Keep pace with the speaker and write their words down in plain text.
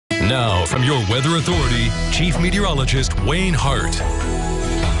Now, from your weather authority, Chief Meteorologist Wayne Hart.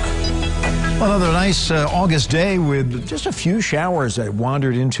 Another nice August day with just a few showers that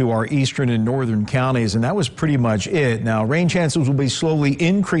wandered into our eastern and northern counties, and that was pretty much it. Now, rain chances will be slowly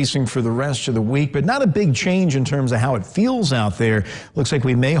increasing for the rest of the week, but not a big change in terms of how it feels out there. Looks like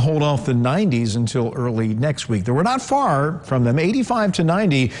we may hold off the 90s until early next week. Though we're not far from them. 85 to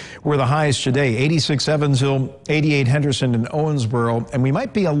 90 were the highs today. 86 Evansville, 88 Henderson and Owensboro, and we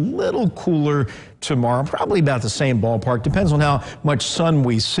might be a little cooler tomorrow, probably about the same ballpark. Depends on how much sun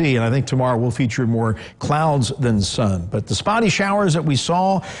we see, and I think tomorrow will feature more clouds than sun. But the spotty showers that we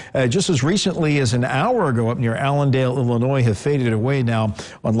saw just as recently as an hour ago up near Allendale, Illinois, have faded away now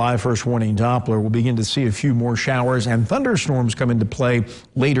on Live First Warning Doppler. We'll begin to see a few more showers and thunderstorms come into play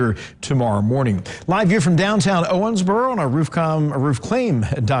later tomorrow morning. Live view from downtown Owensboro on our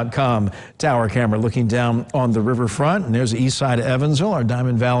roofclaim.com tower camera looking down on the riverfront. And there's the east side of Evansville, our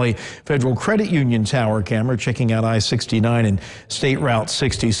Diamond Valley Federal Credit Union tower camera checking out I-69 and State Route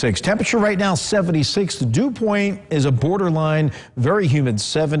 66. Temperature right now 76. The dew point is a borderline very humid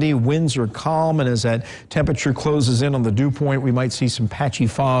 70. Winds are calm, and as that temperature closes in on the dew point, we might see some patchy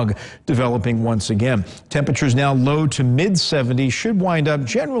fog developing once again. Temperatures now low to mid 70s, should wind up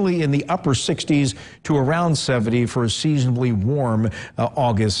generally in the upper 60s to around 70 for a seasonably warm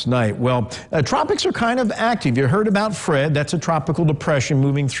August night. Well, tropics are kind of active. You heard about Fred. That's a tropical depression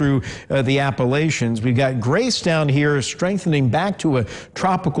moving through the Appalachians. We've got Grace down here strengthening back to a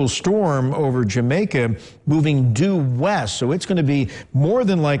tropical storm over Jamaica, moving due west. So it's going to be more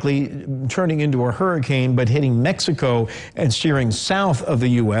than likely turning into a hurricane, but hitting Mexico and steering south of the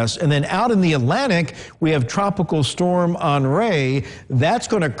U.S. And then out in the Atlantic, we have Tropical Storm Henri. That's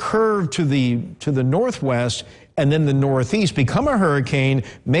going to curve to the northwest and then the northeast, become a hurricane,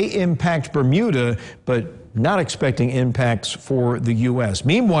 may impact Bermuda, but not expecting impacts for the U.S.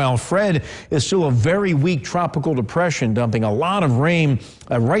 Meanwhile, Fred is still a very weak tropical depression, dumping a lot of rain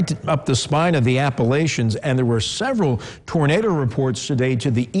right up the spine of the Appalachians, and there were several tornado reports today to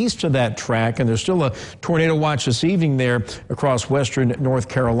the east of that track, and there's still a tornado watch this evening there across western North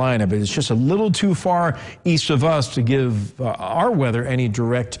Carolina, but it's just a little too far east of us to give our weather any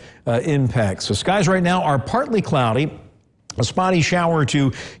direct impact. So skies right now are partly cloudy. A spotty shower or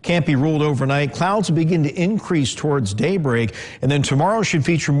two can't be ruled overnight. Clouds will begin to increase towards daybreak, and then tomorrow should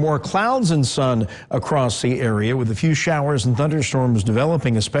feature more clouds and sun across the area, with a few showers and thunderstorms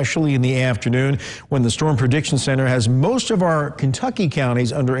developing, especially in the afternoon, when the Storm Prediction Center has most of our Kentucky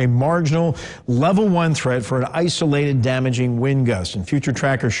counties under a marginal level 1 threat for an isolated damaging wind gust. And Future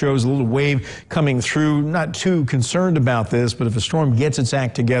Tracker shows a little wave coming through. Not too concerned about this, but if a storm gets its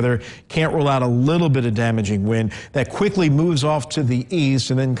act together, can't rule out a little bit of damaging wind. That quickly moves off to the east,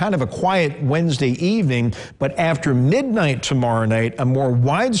 and then kind of a quiet Wednesday evening, but after midnight tomorrow night, a more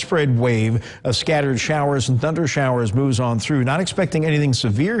widespread wave of scattered showers and thunder showers moves on through. Not expecting anything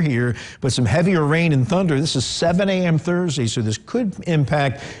severe here, but some heavier rain and thunder. This is 7 a.m. Thursday, so this could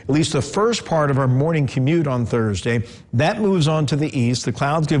impact at least the first part of our morning commute on Thursday. That moves on to the east. The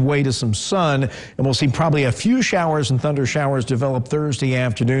clouds give way to some sun, and we'll see probably a few showers and thunder showers develop Thursday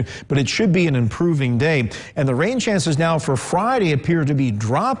afternoon, but it should be an improving day. And the rain chances now for Friday appear to be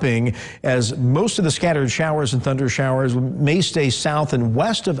dropping, as most of the scattered showers and thunder showers may stay south and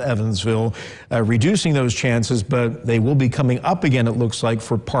west of Evansville, reducing those chances, but they will be coming up again, it looks like,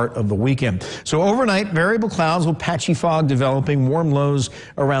 for part of the weekend. So overnight, variable clouds with patchy fog developing, warm lows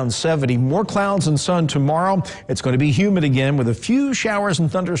around 70. More clouds and sun tomorrow. It's going to be humid again with a few showers and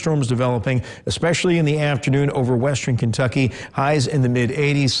thunderstorms developing, especially in the afternoon over western Kentucky. Highs in the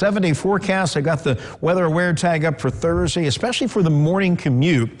mid-80s. 7-day forecast. I got the weather aware tag up for Thursday, especially for the morning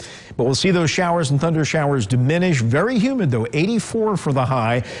commute. But we'll see those showers and thunder showers diminish. Very humid, though, 84 for the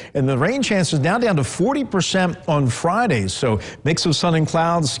high. And the rain chances now down to 40% on Fridays. So mix of sun and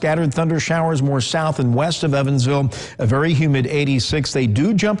clouds, scattered thunder showers more south and west of Evansville. A very humid 86. They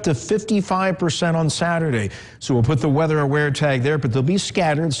do jump to 55% on Saturday. So we'll put the weather aware tag there, but they'll be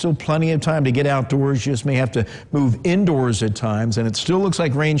scattered. Still plenty of time to get outdoors. You just may have to move indoors at times. And it still looks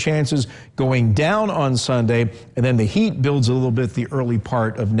like rain chances going down on Sunday. And then the heat builds a little bit the early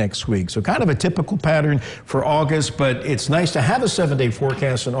part of next week. So kind of a typical pattern for August, but it's nice to have a 7-day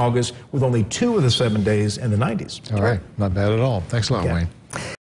forecast in August with only 2 of the 7 days in the 90s. All right. Not bad at all. Thanks a lot, Wayne.